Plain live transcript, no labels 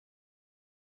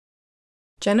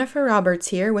Jennifer Roberts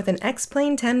here with an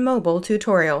X-Plane 10 Mobile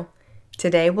tutorial.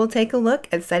 Today we'll take a look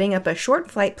at setting up a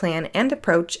short flight plan and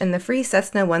approach in the free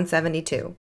Cessna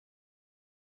 172.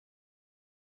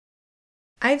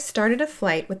 I've started a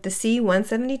flight with the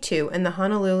C172 in the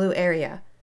Honolulu area.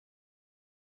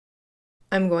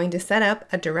 I'm going to set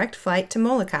up a direct flight to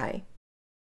Molokai.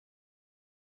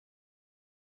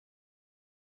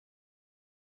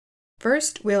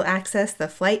 First, we'll access the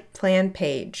flight plan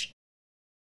page.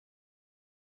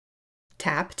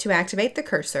 Tap to activate the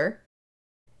cursor.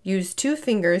 Use 2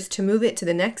 fingers to move it to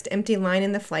the next empty line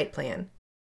in the flight plan.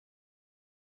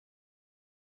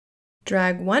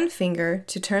 Drag 1 finger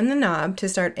to turn the knob to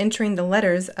start entering the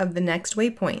letters of the next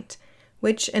waypoint,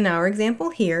 which in our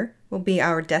example here will be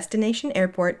our destination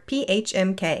airport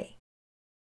PHMK.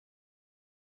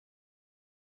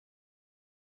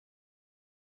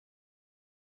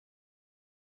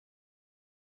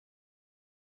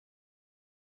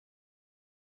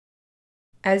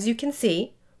 As you can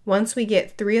see, once we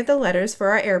get 3 of the letters for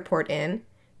our airport in,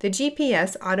 the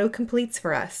GPS auto-completes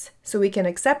for us, so we can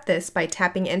accept this by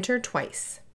tapping Enter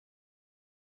twice.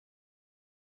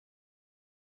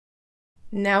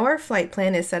 Now our flight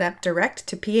plan is set up direct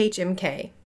to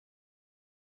PHMK.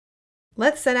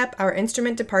 Let's set up our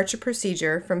instrument departure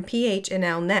procedure from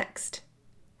PHNL next.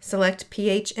 Select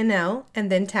PHNL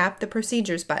and then tap the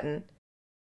Procedures button.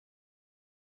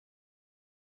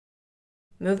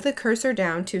 Move the cursor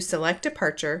down to Select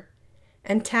Departure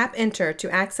and tap Enter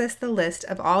to access the list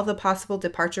of all the possible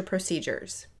departure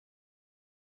procedures.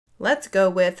 Let's go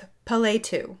with Palais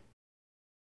 2.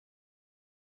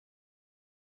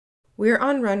 We're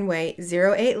on runway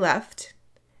 08 left,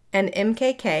 and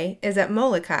MKK is at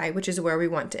Molokai, which is where we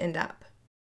want to end up.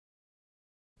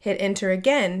 Hit Enter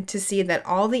again to see that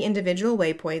all the individual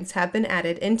waypoints have been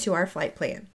added into our flight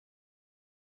plan.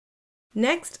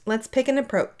 Next, let's pick an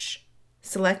approach.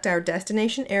 Select our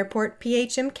destination airport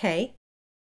PHMK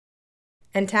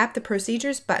and tap the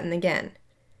Procedures button again.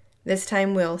 This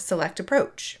time we'll select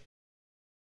Approach.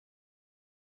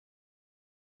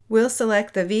 We'll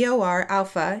select the VOR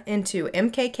Alpha into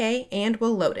MKK and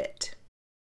we'll load it.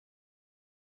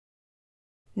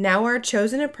 Now our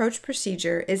chosen approach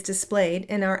procedure is displayed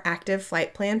in our active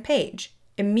flight plan page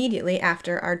immediately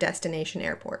after our destination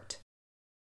airport.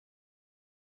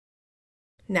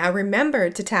 Now remember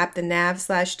to tap the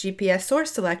nav/GPS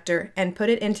source selector and put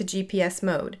it into GPS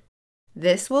mode.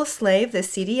 This will slave the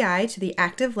CDI to the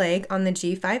active leg on the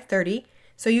G530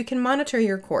 so you can monitor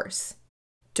your course.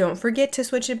 Don't forget to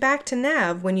switch it back to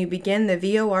nav when you begin the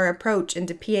VOR approach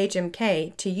into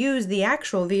PHMK to use the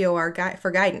actual VOR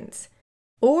for guidance,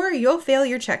 or you'll fail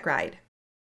your check ride.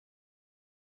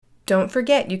 Don't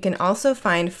forget you can also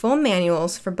find full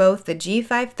manuals for both the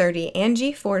G530 and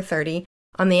G430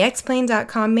 on the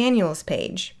xplane.com manuals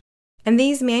page, and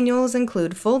these manuals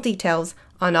include full details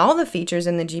on all the features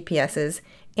in the GPSs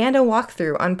and a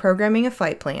walkthrough on programming a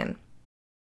flight plan.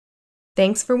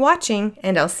 Thanks for watching,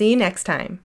 and I'll see you next time.